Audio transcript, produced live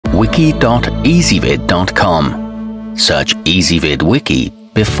wiki.ezvid.com. Search Ezvid Wiki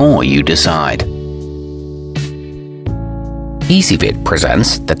before you decide. Ezvid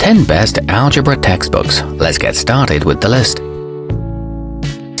presents the 10 best algebra textbooks. Let's get started with the list.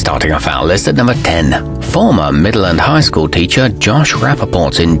 Starting off our list at number 10, former middle and high school teacher Josh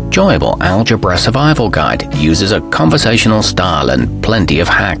Rappaport's enjoyable Algebra Survival Guide uses a conversational style and plenty of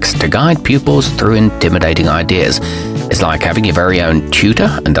hacks to guide pupils through intimidating ideas. It's like having your very own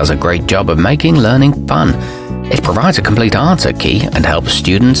tutor and does a great job of making learning fun. It provides a complete answer key and helps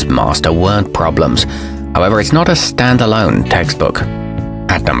students master word problems. However, it's not a standalone textbook.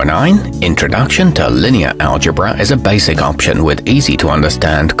 At number 9, Introduction to Linear Algebra is a basic option with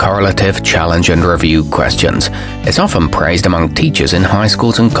easy-to-understand correlative, challenge and review questions. It's often praised among teachers in high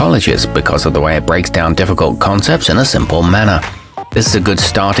schools and colleges because of the way it breaks down difficult concepts in a simple manner. This is a good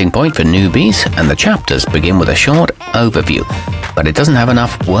starting point for newbies, and the chapters begin with a short overview, but it doesn't have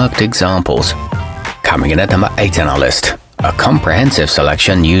enough worked examples. Coming in at number 8 on our list, a comprehensive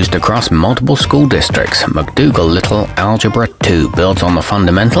selection used across multiple school districts, McDougal Littell Algebra II builds on the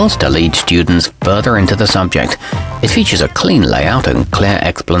fundamentals to lead students further into the subject. It features a clean layout and clear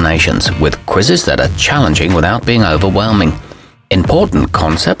explanations, with quizzes that are challenging without being overwhelming. Important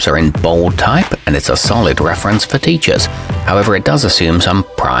concepts are in bold type, and it's a solid reference for teachers. However, it does assume some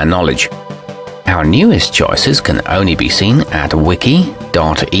prior knowledge. Our newest choices can only be seen at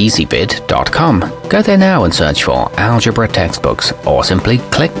wiki.ezvid.com. Go there now and search for algebra textbooks, or simply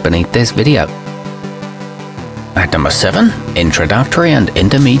click beneath this video. At number 7, Introductory and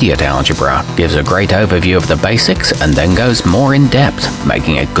Intermediate Algebra gives a great overview of the basics and then goes more in depth,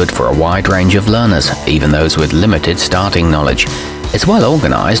 making it good for a wide range of learners, even those with limited starting knowledge. It's well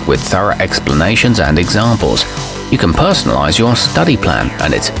organized with thorough explanations and examples. You can personalize your study plan,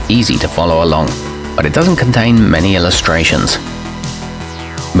 and it's easy to follow along, but it doesn't contain many illustrations.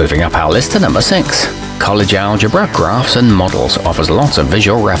 Moving up our list to number 6, College Algebra Graphs and Models offers lots of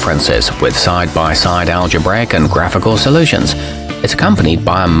visual references with side-by-side algebraic and graphical solutions. It's accompanied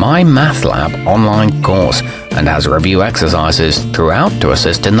by a MyMathLab online course and has review exercises throughout to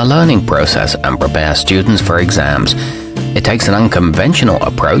assist in the learning process and prepare students for exams. It takes an unconventional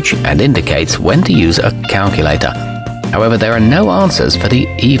approach and indicates when to use a calculator. However, there are no answers for the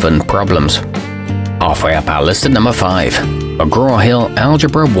even problems. Halfway up our list at number 5, McGraw-Hill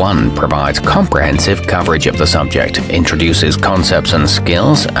Algebra I provides comprehensive coverage of the subject, introduces concepts and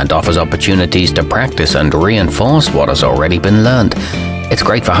skills, and offers opportunities to practice and reinforce what has already been learned. It's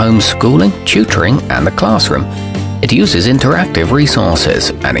great for homeschooling, tutoring, and the classroom. It uses interactive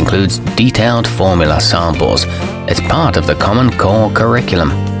resources and includes detailed formula samples. It's part of the Common Core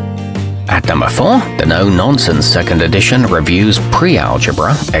curriculum. At number 4, the No-Nonsense Second Edition reviews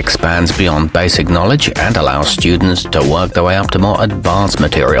pre-algebra, expands beyond basic knowledge, and allows students to work their way up to more advanced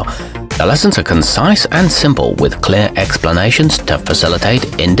material. The lessons are concise and simple with clear explanations to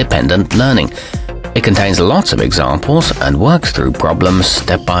facilitate independent learning. It contains lots of examples and works through problems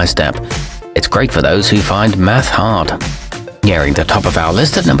step by step. It's great for those who find math hard. Nearing the top of our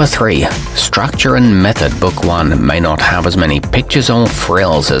list at number 3, Structure and Method Book 1 may not have as many pictures or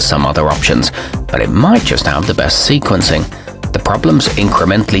frills as some other options, but it might just have the best sequencing. The problems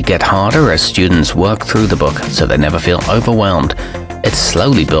incrementally get harder as students work through the book, so they never feel overwhelmed. It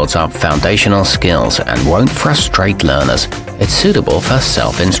slowly builds up foundational skills and won't frustrate learners. It's suitable for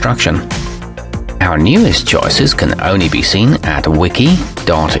self-instruction. Our newest choices can only be seen at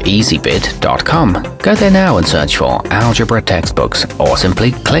wiki.ezvid.com. Go there now and search for algebra textbooks, or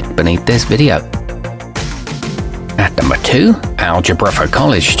simply click beneath this video. At number 2, Algebra for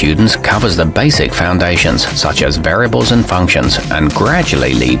College Students covers the basic foundations such as variables and functions and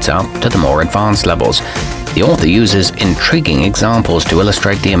gradually leads up to the more advanced levels. The author uses intriguing examples to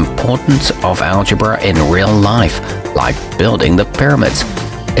illustrate the importance of algebra in real life, like building the pyramids.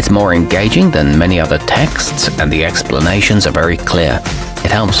 It's more engaging than many other texts, and the explanations are very clear.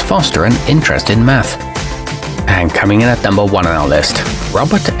 It helps foster an interest in math. And coming in at number 1 on our list,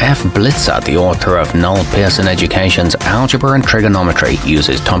 Robert F. Blitzer, the author of Noel Pearson Education's Algebra and Trigonometry,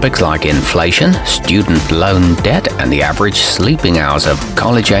 uses topics like inflation, student loan debt, and the average sleeping hours of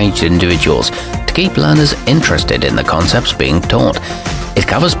college-aged individuals to keep learners interested in the concepts being taught. It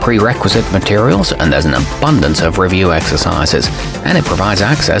covers prerequisite materials, and there's an abundance of review exercises, and it provides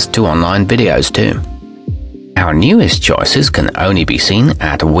access to online videos too. Our newest choices can only be seen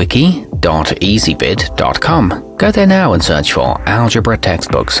at wiki.ezvid.com. Go there now and search for algebra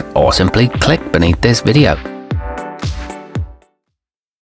textbooks, or simply click beneath this video.